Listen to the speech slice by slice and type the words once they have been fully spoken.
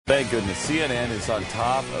Thank goodness CNN is on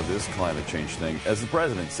top of this climate change thing. As the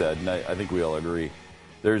president said, and I think we all agree,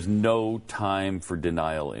 there's no time for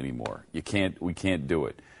denial anymore. We can't do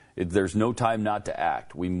it. There's no time not to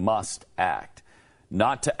act. We must act.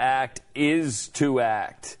 Not to act is to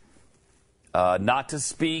act. Not to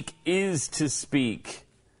speak is to speak.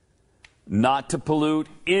 Not to pollute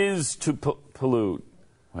is to pollute.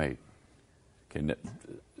 Wait. Okay,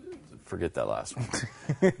 forget that last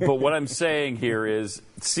one. But what I'm saying here is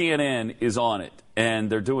CNN is on it, and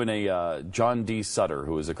they're doing a John D. Sutter,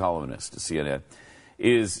 who is a columnist at CNN,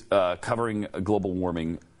 is covering global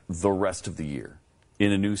warming the rest of the year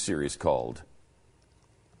in a new series called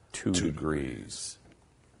 2 Degrees.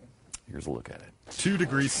 Here's a look at it. 2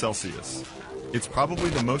 degrees Celsius. It's probably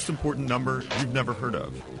the most important number you've never heard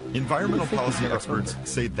of. Environmental policy experts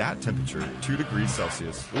say that temperature, 2 degrees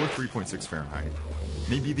Celsius or 3.6 Fahrenheit,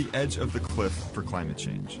 may be the edge of the cliff for climate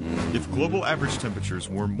change. If global average temperatures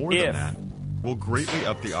were more than that, will greatly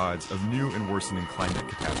up the odds of new and worsening climate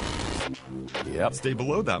catastrophes. Stay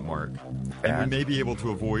below that mark, and we may be able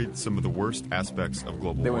to avoid some of the worst aspects of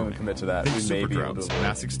global warming. They won't even commit to that. Think superdroughts,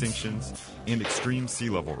 mass extinctions, and extreme sea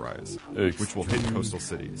level rise, which will hit coastal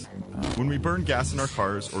cities. When we burn gas in our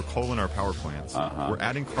cars or coal in our power plants, we're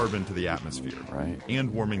adding carbon to the atmosphere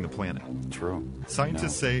and warming the planet. True.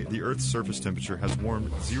 Scientists say the Earth's surface temperature has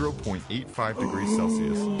warmed 0.85 degrees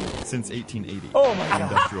Celsius since 1880, the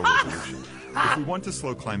Industrial Revolution. If we want to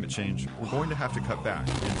slow climate change, we're going to have to cut back,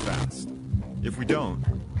 and fast. If we don't,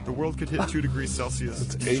 the world could hit 2 degrees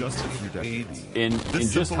Celsius in just a few decades.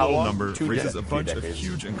 This just simple how long? number raises a bunch of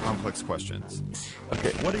huge and complex questions.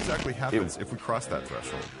 What exactly happens if we cross that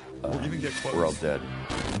threshold, or even get close? We're all dead.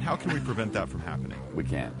 And how can we prevent that from happening? We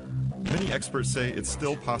can't. Many experts say it's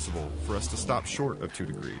still possible for us to stop short of 2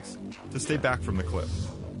 degrees, to stay back from the cliff.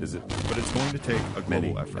 Is it? But it's going to take a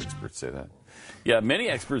global effort. Experts say that. Yeah, many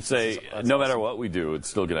experts say no matter what we do, it's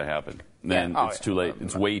still going to happen. Then it's too late.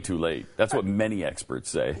 It's way too late. That's what many experts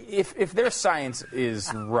say. If their science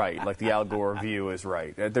is right, like the Al Gore view is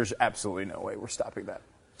right, there's absolutely no way we're stopping that.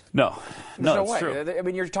 No, no it's way. true. I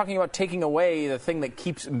mean, you're talking about taking away the thing that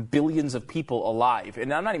keeps billions of people alive.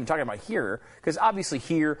 And I'm not even talking about here, because obviously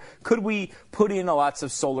here, could we put in lots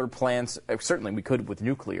of solar plants? Certainly we could with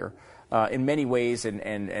nuclear. In many ways,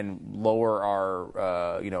 and lower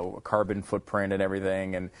our carbon footprint and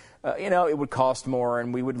everything, and it would cost more,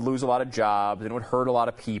 and we would lose a lot of jobs, and it would hurt a lot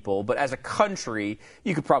of people. But as a country,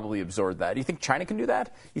 you could probably absorb that. You think China can do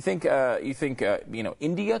that? You think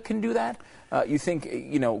India can do that? You think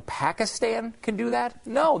Pakistan can do that?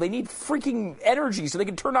 No, they need freaking energy so they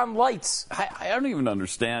can turn on lights. I don't even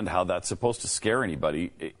understand how that's supposed to scare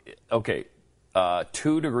anybody. Okay,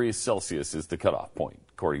 2 degrees Celsius is the cutoff point,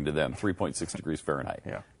 according to them, 3.6 degrees Fahrenheit.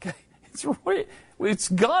 Yeah. Okay. It's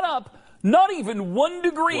gone up not even 1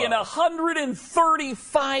 degree in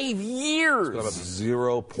 135 years. It's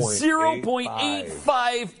gone up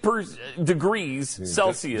 0.85 degrees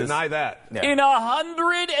Celsius. Deny that. In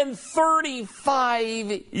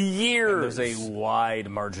 135 years. And there's a wide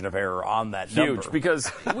margin of error on that number. Huge,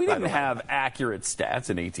 because we didn't have accurate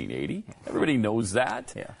stats in 1880. Everybody knows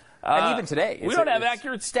that. Yeah. And even today. We don't have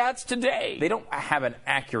accurate stats today. They don't have an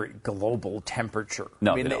accurate global temperature.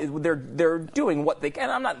 No, I mean, they're doing what they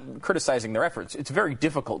can. I'm not criticizing their efforts. It's very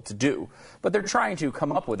difficult to do. But they're trying to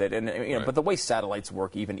come up with it. And But the way satellites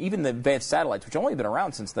work, even the advanced satellites, which have only been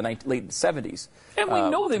around since the late 70s. And we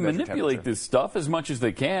know they manipulate this stuff as much as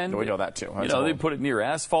they can. We know that, too. They put it near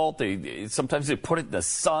asphalt. Sometimes they put it in the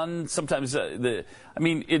sun. Sometimes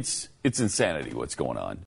it's insanity what's going on.